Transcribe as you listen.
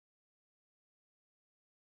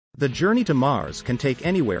The journey to Mars can take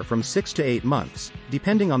anywhere from 6 to 8 months,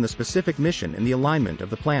 depending on the specific mission and the alignment of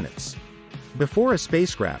the planets. Before a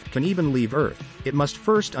spacecraft can even leave Earth, it must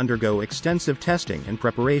first undergo extensive testing and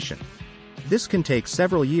preparation. This can take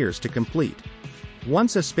several years to complete.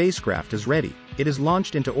 Once a spacecraft is ready, it is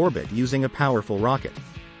launched into orbit using a powerful rocket.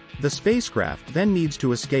 The spacecraft then needs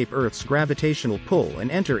to escape Earth's gravitational pull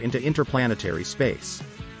and enter into interplanetary space.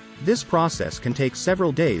 This process can take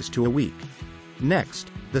several days to a week.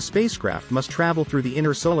 Next, the spacecraft must travel through the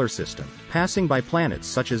inner solar system, passing by planets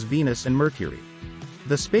such as Venus and Mercury.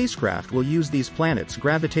 The spacecraft will use these planets'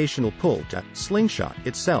 gravitational pull to slingshot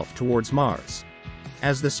itself towards Mars.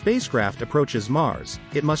 As the spacecraft approaches Mars,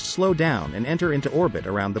 it must slow down and enter into orbit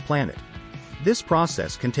around the planet. This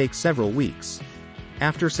process can take several weeks.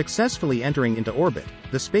 After successfully entering into orbit,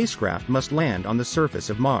 the spacecraft must land on the surface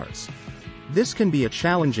of Mars. This can be a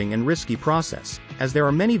challenging and risky process, as there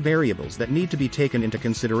are many variables that need to be taken into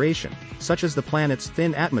consideration, such as the planet's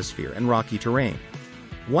thin atmosphere and rocky terrain.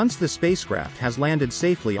 Once the spacecraft has landed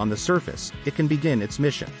safely on the surface, it can begin its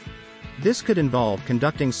mission. This could involve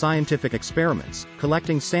conducting scientific experiments,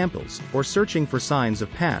 collecting samples, or searching for signs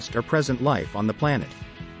of past or present life on the planet.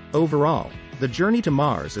 Overall, the journey to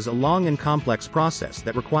Mars is a long and complex process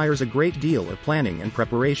that requires a great deal of planning and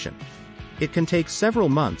preparation. It can take several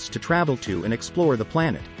months to travel to and explore the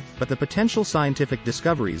planet, but the potential scientific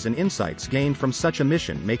discoveries and insights gained from such a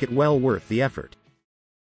mission make it well worth the effort.